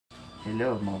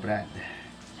Hello mga brad.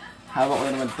 Hawak ko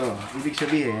naman to. Ibig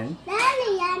sabihin, Ano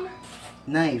yan?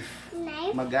 knife.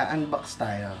 Knife? Mag-a-unbox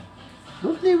tayo.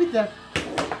 Don't play with that.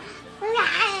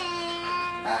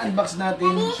 A-unbox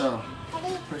natin ito.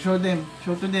 Show them.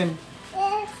 Show to them.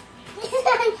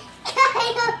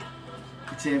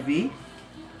 It's heavy?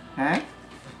 Huh?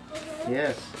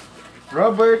 Yes.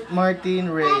 Robert Martin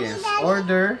Reyes.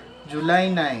 Order July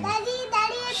 9.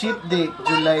 Ship date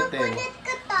July 10.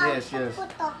 Yes, yes.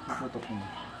 Putok mo.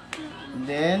 And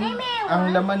then, ang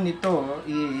laman nito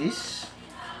is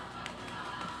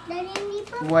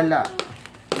wala.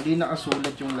 Hindi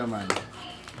nakasulat yung laman.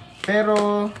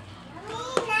 Pero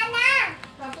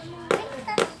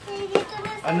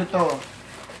ano to?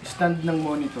 Stand ng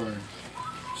monitor.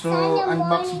 So,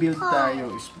 unbox build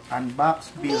tayo.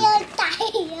 Unbox build. Build tayo.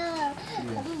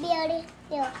 Build.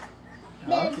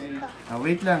 Okay.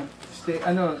 Wait lang. Stay,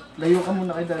 layo ka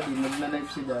muna kay daddy.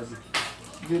 Magna-knife si daddy.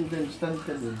 Dun, stand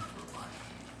ka dun.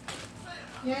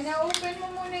 Yan, na-open mo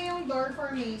muna yung door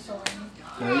for Mason.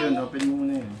 Ayun, open mo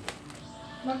muna yun.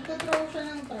 Magtutrow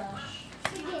siya ng trash.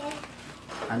 Sige.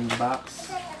 Unbox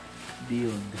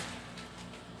build.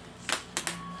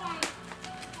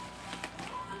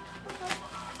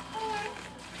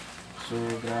 So,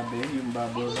 grabe, yung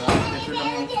bubble wrap. Ito lang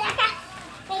yung,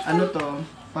 ano to,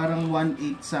 parang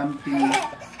 1/8 something.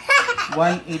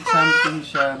 1/8 something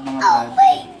siya, mga brad.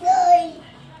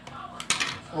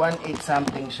 1/8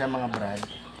 something siya, mga brad.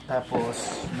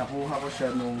 Tapos, nakuha ko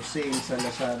siya nung sale sa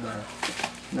Lazada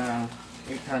na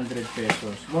 800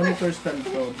 pesos. Monitor stand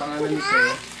to. Pangalan nito,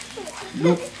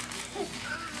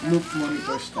 Loop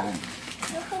monitor stand.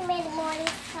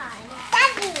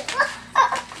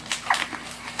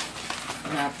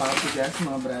 Napakatigas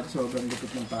mga brad, sobrang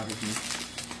lupit ng packaging.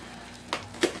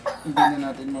 Hindi na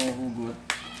natin mahuhugot.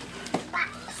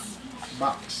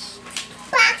 Box.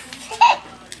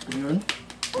 Yun.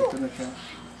 Ito na siya.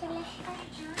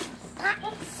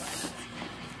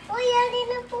 Uy, alin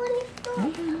na po nito.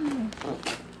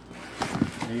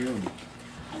 Ayun.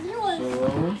 So,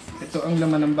 ito ang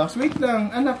laman ng box. Wait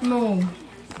lang, anak no.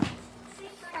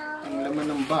 Ang laman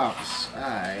ng box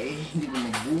ay hindi ko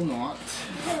mabunot.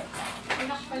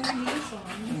 Pinakpan ng Mason.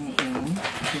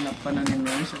 Pinakpan na ni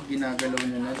Mace at ginagalaw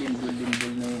niya na.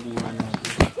 Dimbol-dimbol na yung buha natin.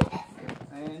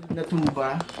 Ayan,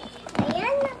 natumba.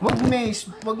 Ayan na. Wag Mace,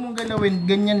 wag mong galawin.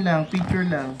 Ganyan lang, picture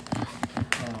lang.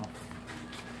 Oh.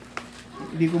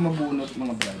 Hindi ko mabunot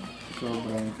mga brad.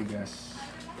 Sobrang tigas.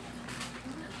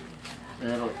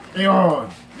 Pero, ayun!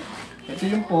 Ito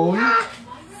yung pole.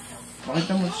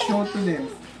 Pakita mo, show to them.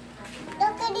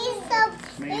 Look at this,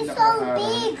 May it's so nakaharang,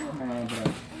 big. mga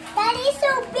brad. That is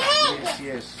so big. Yes,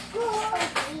 yes.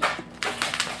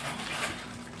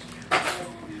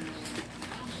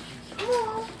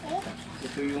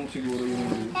 Ito yung siguro yung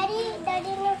Daddy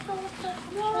na po.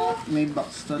 may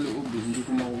box sa loob eh. Hindi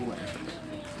ko makuha eh.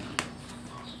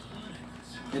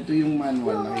 Ito yung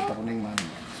manual. Nakita ko na yung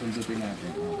manual. Sundutin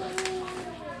natin.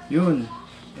 Yun.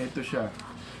 Ito siya.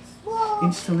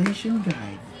 Installation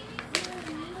guide.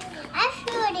 I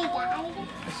sure the guide.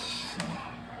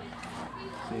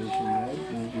 Installation guide.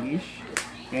 English.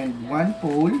 And one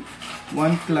pole.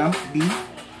 One clamp B.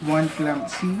 One clamp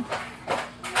C.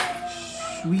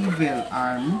 Swivel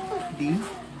arm D.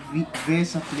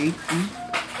 Vesa plate E.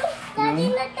 Daddy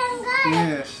Yun. natanggal.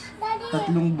 Yes. Daddy.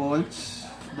 Tatlong bolts.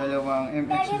 Dalawang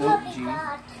MX bolt G.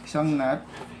 Isang nut.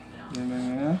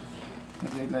 Yan.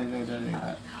 Like.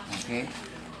 Okay.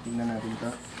 Tingnan natin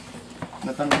to.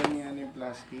 Natanggal niya yung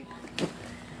plastic.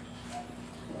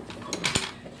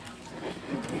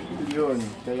 Yun.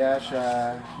 Kaya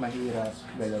siya mahirap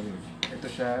galawin. Ito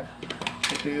siya.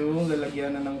 Ito yung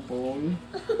lalagyanan ng pole.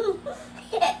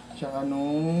 Tsaka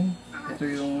ito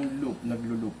yung loop.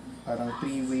 Naglo-loop. Parang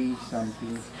 3-way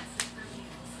something.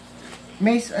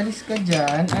 Mace, alis ka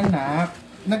dyan, anak.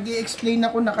 Nag-i-explain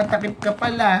ako, nakatakip ka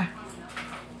pala.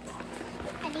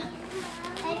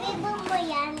 Daddy, mo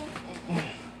yan.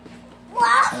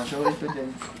 Wow! Show ito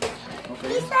din.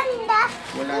 Okay? Isanda.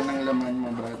 Wala nang laman mo,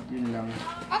 Brad. Yun lang.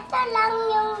 Ito lang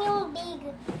yung big.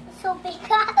 So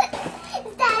bigat.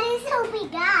 Daddy, so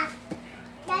bigat.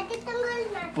 Daddy, tanggal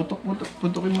na.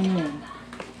 Putukin mo na yan.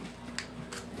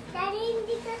 Daddy,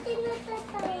 hindi kasi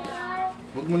natatanggal.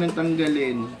 Huwag mo nang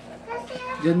tanggalin. Kasi,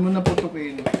 Diyan mo na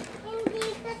putukin. hindi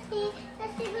kasi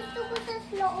gusto ko sa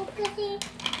loob kasi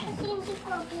hindi ko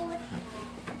abot.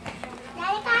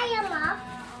 Daddy, kaya mo?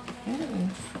 Hmm.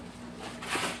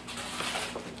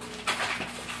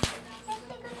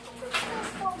 Kasi gusto ko sa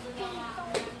loob dito.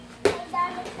 Ay,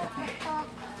 dami sa patok.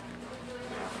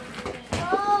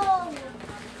 Oh!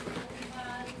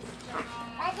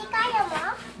 Daddy, kaya mo?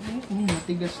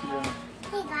 Matigas lang.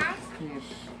 Tigas? Yes.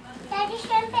 Daddy,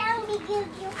 syempre ang bigil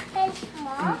yung friends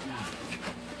mo.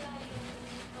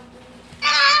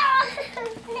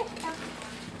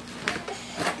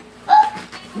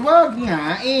 Wag nga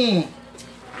eh.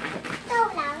 Ikaw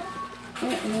lang.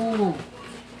 Oo.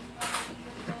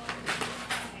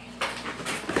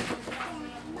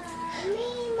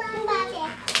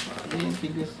 Bakit? Ayan,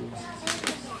 tigas eh.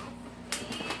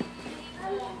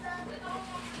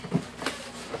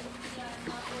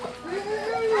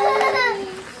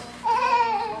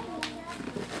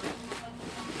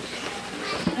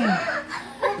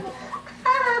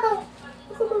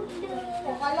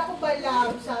 O, kala ko ba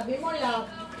love? Sabi mo love.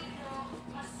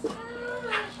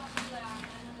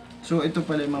 So, ito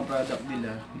pala yung mga product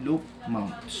nila. Loop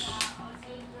mounts.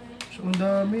 So, ang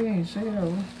dami.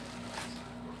 Sayaw.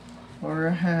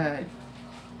 Alright.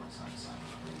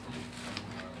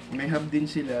 May hub din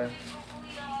sila.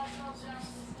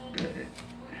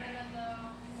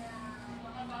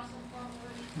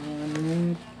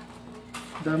 Ano?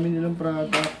 Dami nilang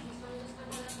product.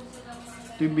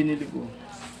 Ito yung binili ko.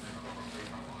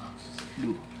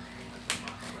 Loop.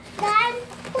 Dad,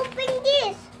 open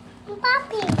this.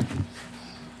 Papi.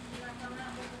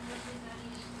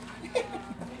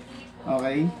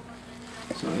 Okay?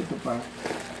 So, ito pa.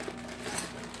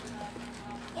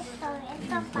 Ito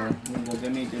Ito pa. yung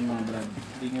gagamitin mga brad.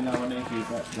 Hindi nyo na ako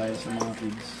nakikita dahil sa mga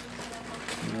kids.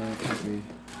 Okay.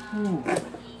 Oh,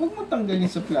 huwag mo tanggalin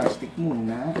sa plastic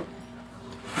muna.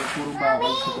 So, puro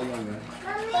bakal sa talaga.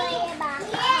 Mami,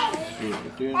 bakal. So,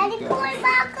 ito yung Daddy, puro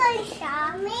bakal siya.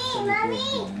 Mami.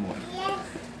 Yes.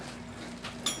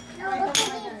 No,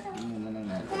 Ano na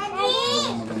natin. Daddy.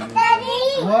 Daddy.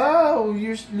 Wow!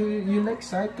 You like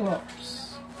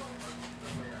Cyclops.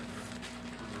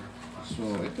 So,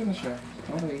 ito na siya.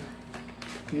 Okay.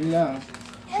 Yun lang.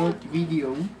 Short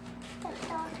video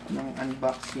ng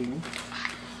unboxing.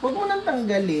 Huwag mo nang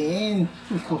tanggalin.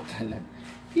 Ikaw talaga.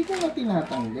 Hindi ko na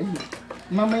tinatanggal.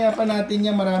 Mamaya pa natin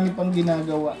yan. Marami pang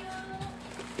ginagawa.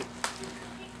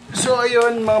 So,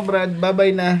 ayun mga brad.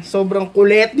 Bye-bye na. Sobrang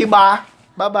kulit, di ba?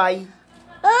 Bye-bye.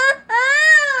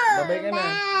 Bye-bye ka na.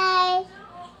 Bye.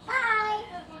 Bye.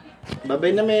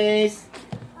 Bye-bye na, miss.